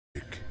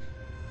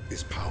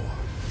is power.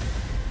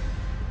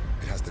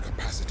 It has the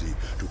capacity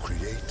to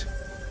create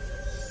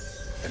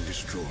and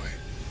destroy,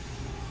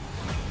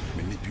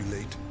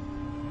 manipulate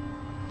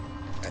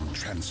and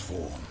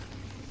transform.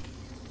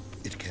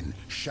 It can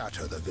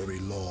shatter the very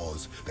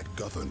laws that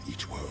govern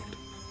each world.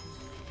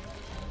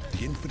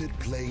 The infinite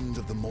planes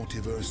of the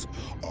multiverse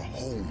are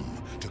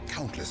home to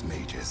countless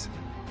mages.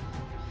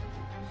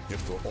 Yet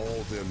for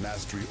all their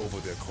mastery over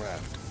their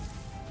craft,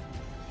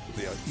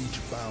 they are each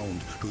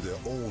bound to their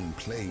own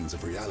planes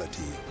of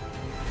reality,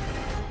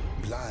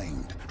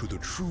 blind to the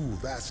true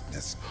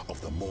vastness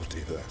of the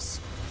multiverse.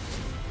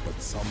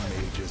 But some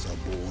mages are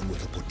born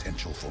with a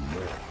potential for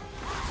more.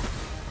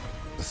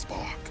 The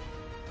spark,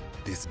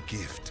 this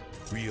gift,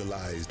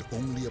 realized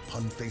only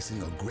upon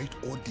facing a great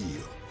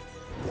ordeal.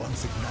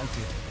 Once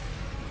ignited,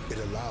 it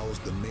allows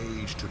the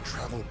mage to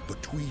travel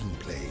between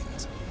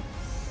planes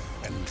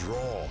and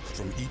draw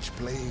from each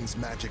plane's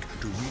magic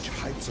to reach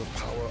heights of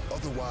power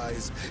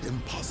otherwise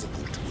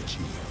impossible to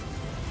achieve.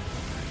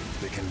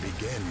 They can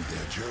begin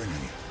their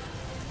journey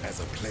as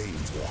a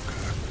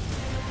planeswalker.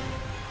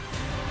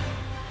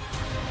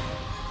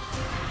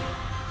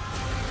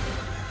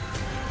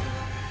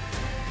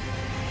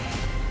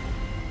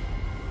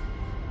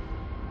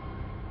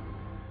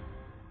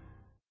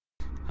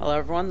 Hello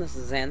everyone, this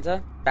is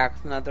Zanza, back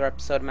with another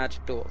episode of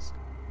Magic Duels.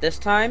 This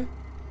time,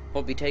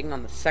 we'll be taking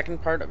on the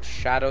second part of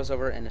Shadows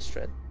Over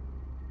Inistread.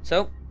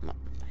 So,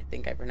 I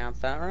think I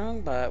pronounced that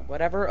wrong, but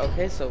whatever.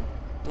 Okay, so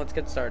let's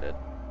get started.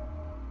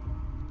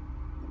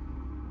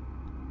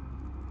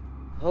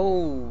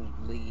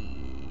 Holy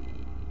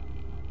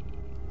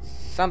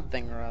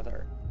something or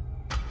other.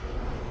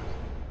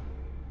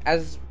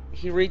 As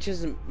he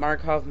reaches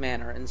Markov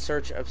Manor in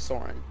search of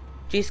Soren,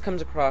 Jace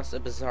comes across a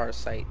bizarre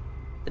sight.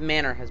 The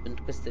manor has been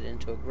twisted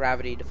into a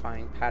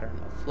gravity-defying pattern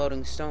of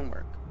floating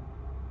stonework.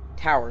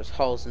 Towers,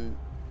 halls, and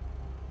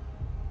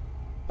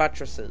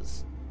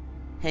buttresses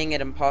hang at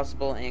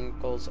impossible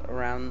angles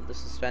around the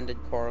suspended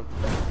core of the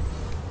building.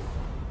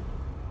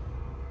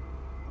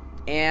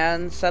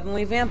 And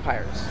suddenly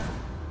vampires.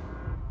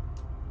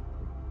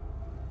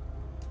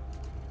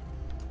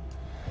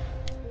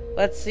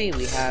 Let's see,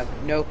 we have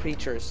no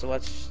creatures, so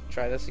let's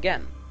try this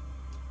again.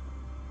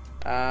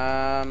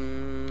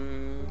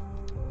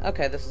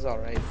 Okay, this is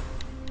alright.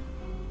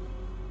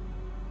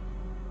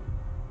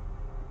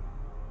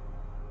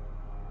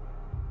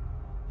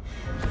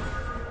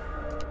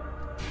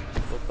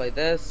 We'll play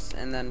this,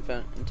 and then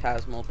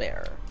Phantasmal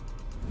Bear.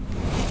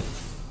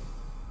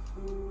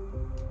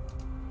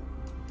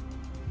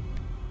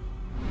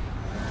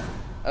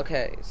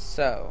 Okay,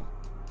 so...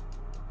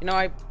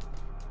 now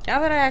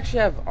that I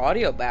actually have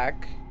audio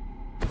back,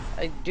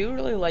 I do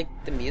really like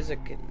the music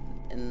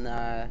in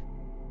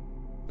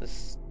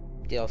this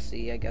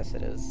DLC, I guess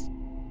it is.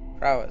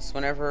 Prowess.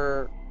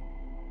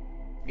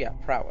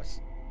 Prowess.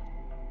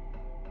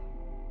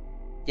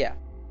 Yeah.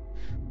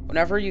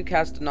 Whenever you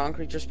cast a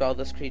non-creature spell,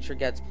 this creature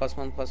gets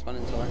 +1/+1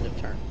 until end of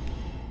turn.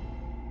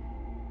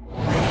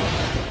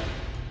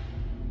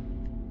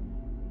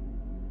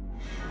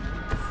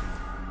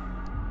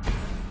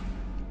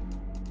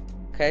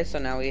 Okay, so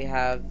now we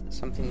have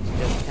something to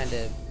just kind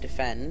of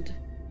defend.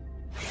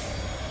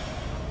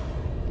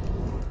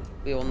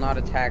 We will not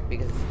attack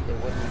because it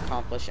wouldn't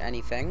accomplish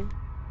anything.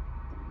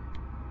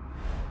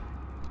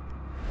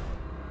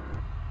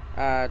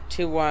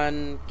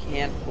 2/1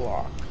 can't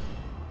block.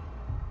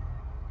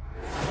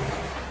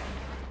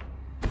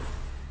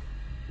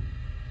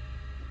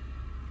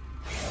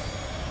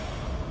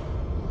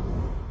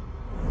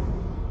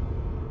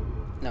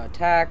 No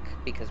attack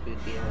because we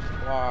would be able to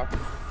block.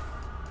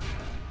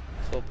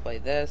 So we'll play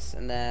this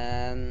and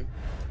then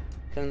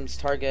comes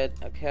target,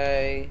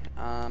 okay,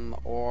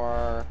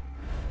 or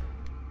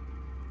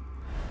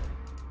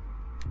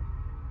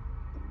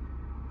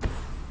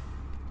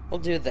we'll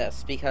do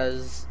this,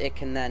 because it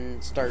can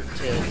then start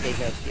to take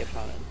out the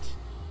opponent.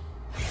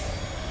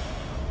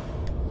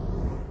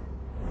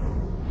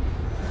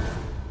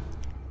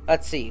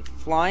 Let's see.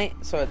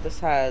 So this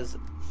has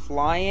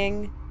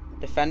flying,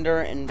 defender,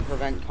 and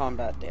prevent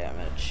combat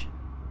damage.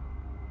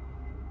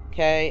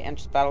 Okay,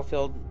 enters the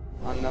battlefield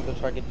on another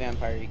target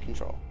vampire you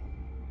control.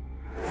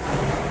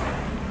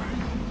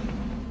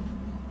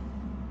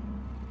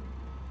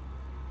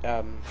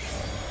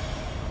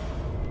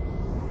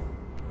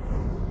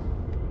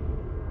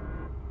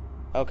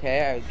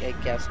 Okay, I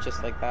guess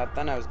just like that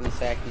then. I was gonna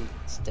say I can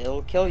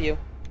still kill you.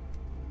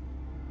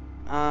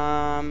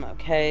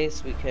 Okay,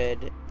 so we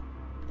could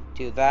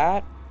do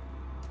that.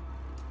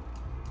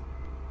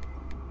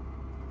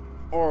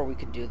 Or we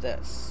could do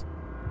this.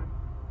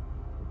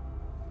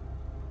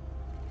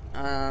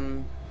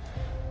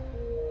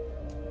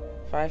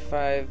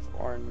 5/5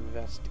 or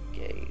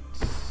investigate.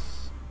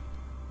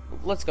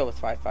 Let's go with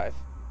 5/5.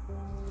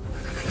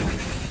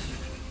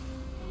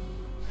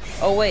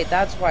 Oh wait,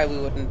 that's why we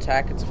wouldn't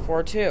attack. It's a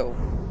 4/2.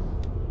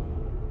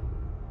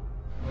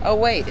 Oh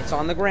wait, it's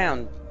on the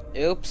ground.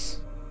 Oops.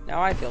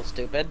 Now I feel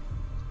stupid.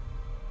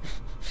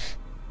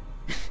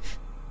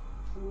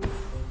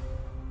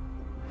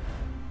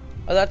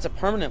 Oh, that's a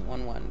permanent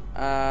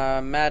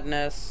 1/1.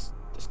 Madness,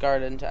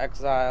 discard into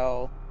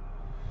exile.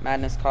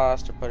 Madness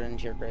cost, or put it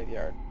into your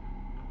graveyard.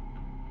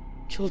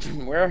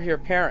 Children, where are your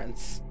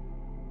parents?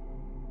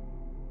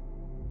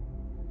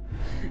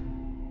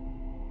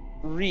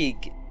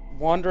 Reek,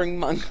 wandering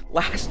monk,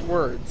 last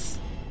words.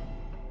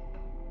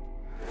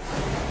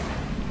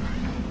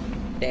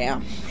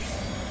 Damn.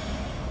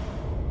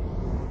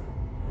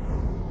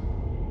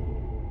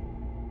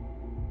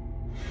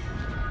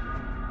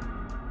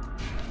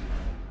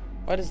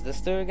 What does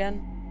this do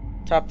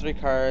again? Top 3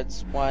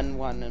 cards, 1,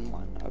 1, and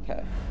 1.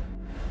 Okay.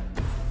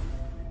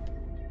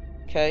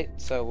 Okay,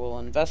 so we'll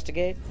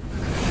investigate.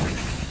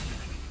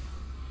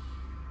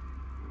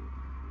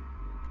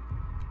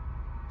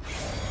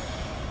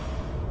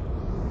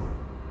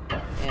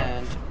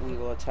 And we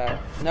will attack.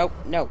 Nope,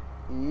 no,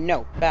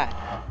 no, bad,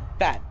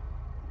 bad.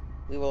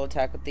 We will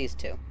attack with these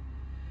two.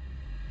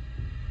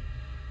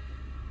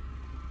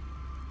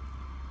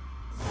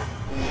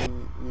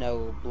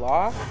 No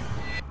block.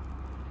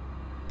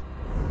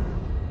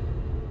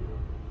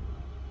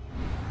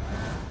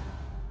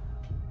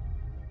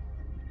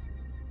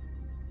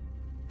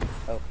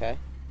 Okay.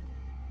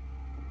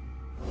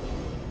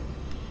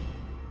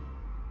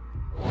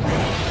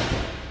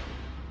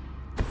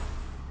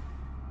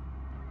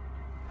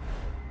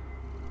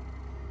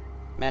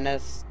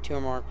 Menace, 2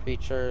 or more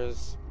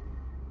creatures.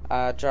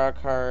 Draw a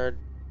card.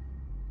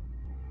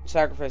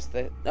 Sacrifice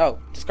the... Oh,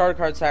 discard a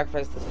card,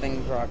 sacrifice this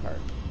thing, draw a card.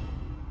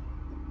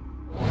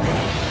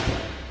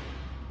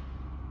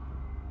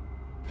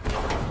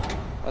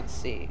 Let's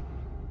see.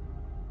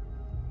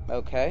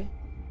 Okay.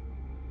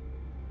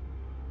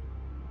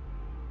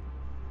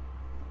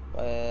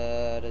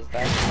 What is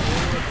that?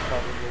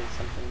 Probably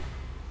something.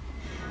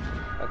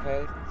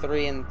 Okay,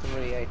 3 and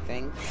 3, I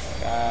think.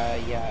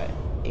 Yeah,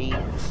 8.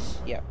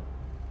 Yeah.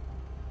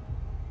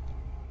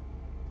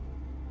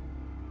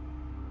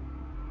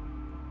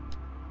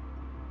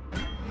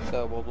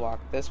 So we'll block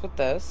this with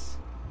this.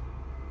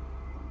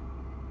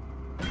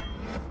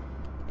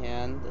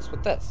 And this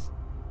with this.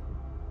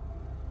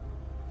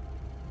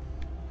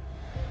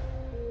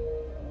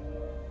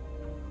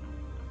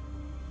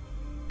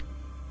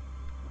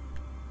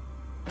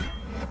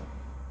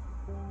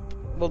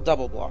 We'll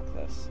double block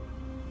this.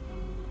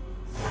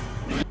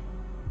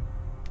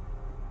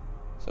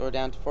 So we're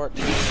down to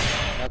 14,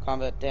 no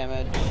combat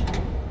damage,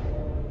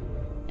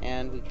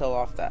 and we kill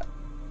off that.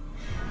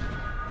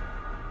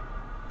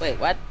 Wait,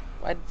 what?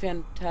 Why did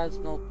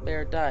Phantasmal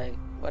Bear die?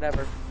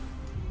 Whatever.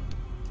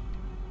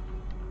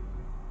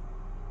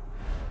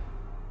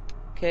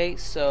 Okay,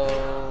 so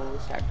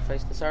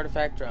sacrifice this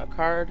artifact, draw a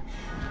card.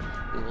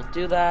 We will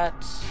do that.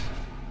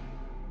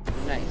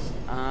 Nice.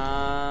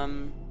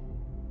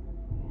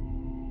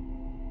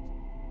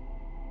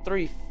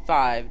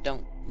 3/5,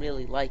 don't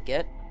really like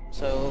it,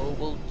 so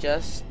we'll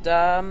just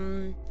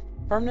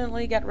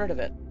permanently get rid of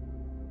it.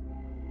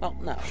 Well,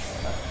 no,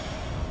 but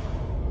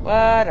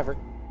whatever.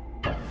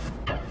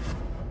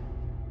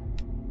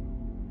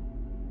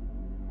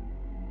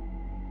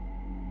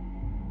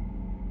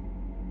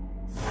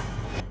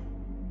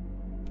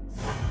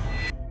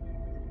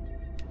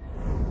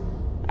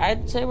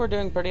 I'd say we're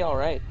doing pretty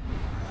alright.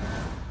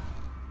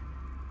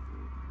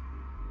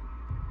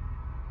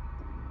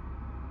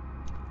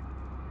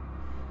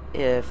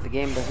 If the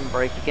game doesn't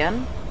break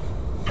again.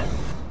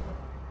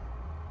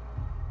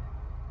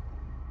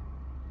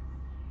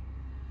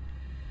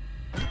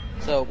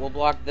 So we'll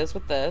block this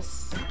with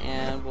this,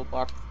 and we'll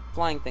block the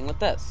flying thing with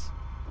this.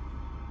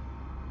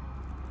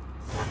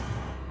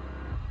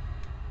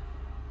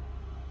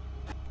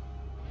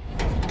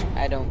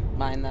 I don't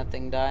mind that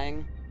thing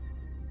dying.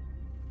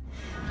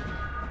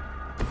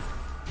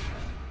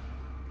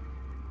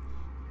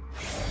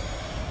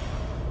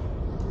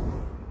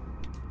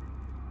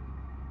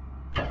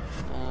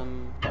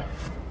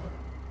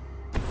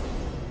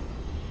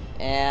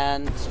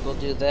 And we'll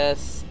do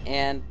this,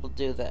 and we'll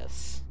do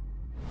this.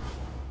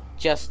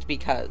 Just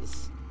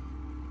because.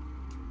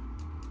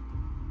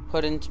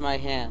 Put into my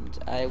hand.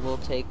 I will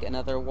take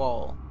another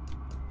wall.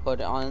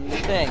 Put on the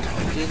thing.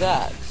 Do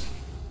that.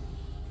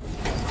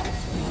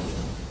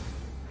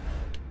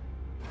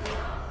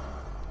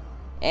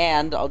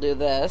 And I'll do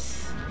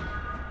this.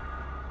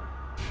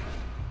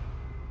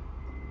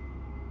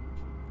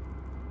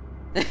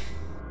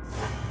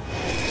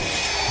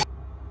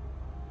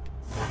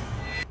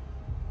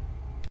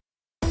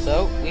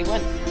 So, we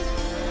win.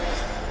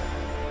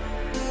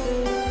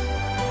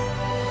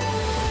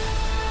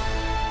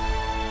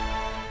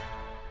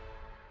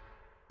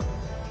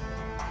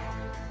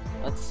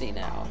 Let's see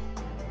now.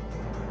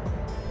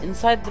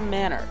 Inside the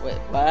manor. Wait,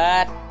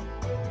 what?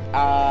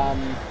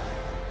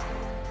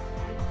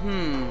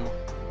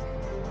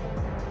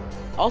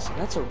 Also,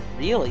 that's a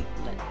really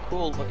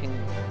cool looking,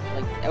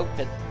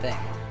 outfit thing.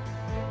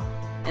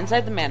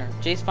 Inside the manor,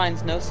 Jace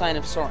finds no sign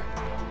of Soren,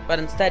 but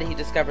instead he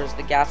discovers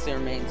the ghastly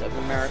remains of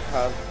the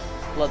Marikov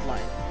bloodline,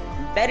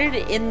 embedded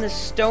in the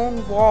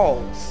stone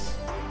walls.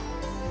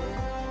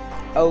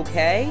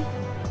 Okay?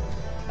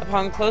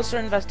 Upon closer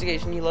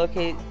investigation, he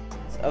locates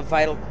a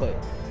vital clue.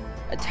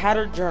 A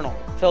tattered journal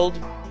filled.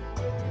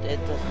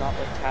 It does not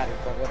look tattered,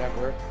 but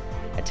whatever.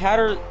 A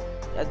tattered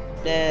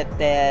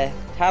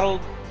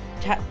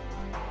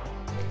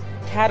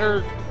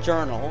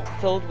journal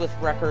filled with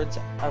records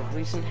of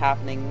recent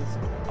happenings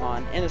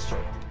on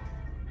Inistread.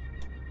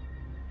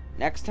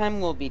 Next time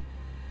we'll be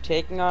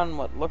taking on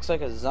what looks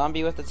like a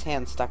zombie with its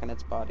hand stuck in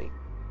its body.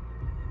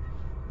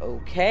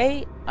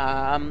 Okay,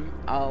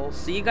 I'll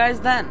see you guys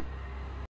then.